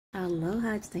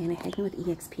Aloha, it's Diana Hagen with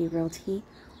eXp Realty.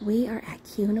 We are at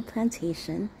Kiahuna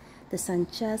Plantation. The sun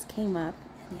just came up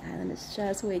and the island is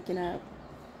just waking up.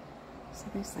 So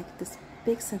there's like this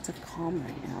big sense of calm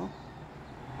right now.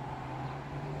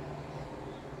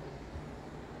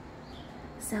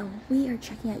 So we are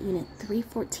checking out unit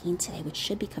 314 today, which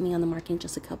should be coming on the market in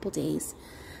just a couple days.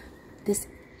 This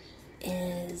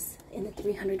is in the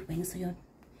 300 wing, so you'll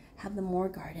have the Moore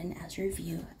Garden as your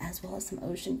view, as well as some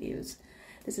ocean views.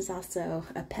 This is also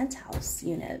a penthouse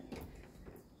unit,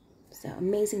 so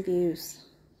amazing views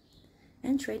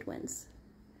and trade winds.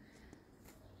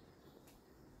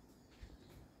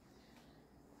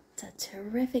 It's a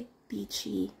terrific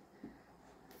beachy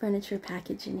furniture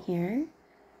package in here.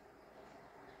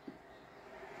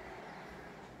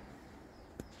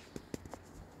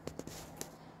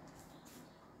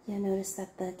 You'll notice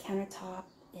that the countertop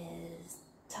is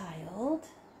tiled.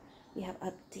 We have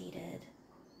updated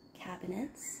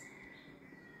cabinets.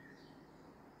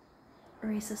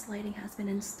 Recessed lighting has been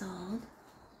installed.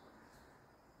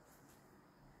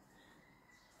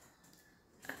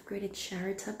 Upgraded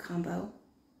shower tub combo.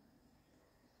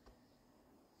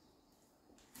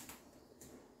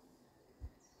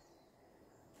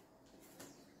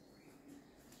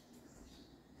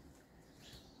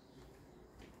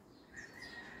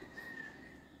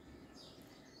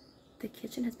 The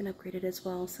kitchen has been upgraded as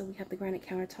well, so we have the granite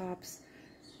countertops,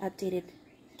 updated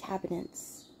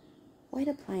cabinets, white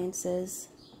appliances.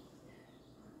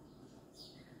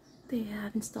 They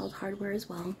have installed hardware as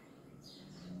well,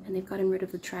 and they've gotten rid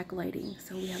of the track lighting,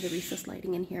 so we have the recessed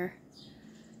lighting in here.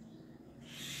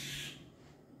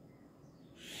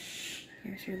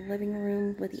 Here's your living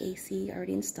room with the AC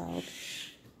already installed.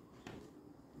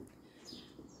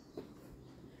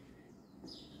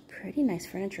 Pretty nice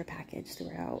furniture package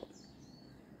throughout.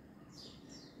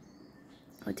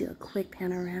 I'll do a quick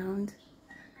pan around.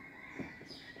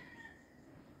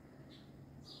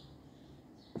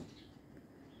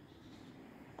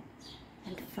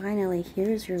 And finally,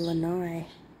 here's your lanai.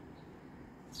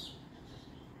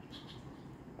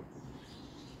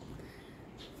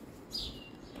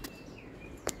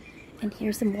 And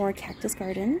here's the Moore cactus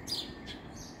garden.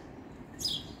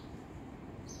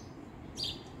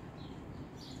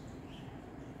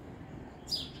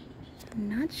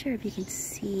 I'm not sure if you can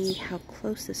see how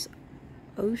close this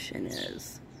ocean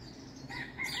is,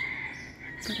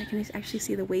 but I can actually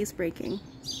see the waves breaking.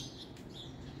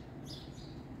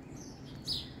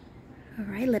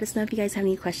 Alright, let us know if you guys have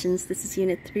any questions. This is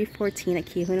unit 314 at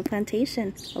Kiahuna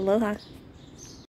Plantation. Aloha!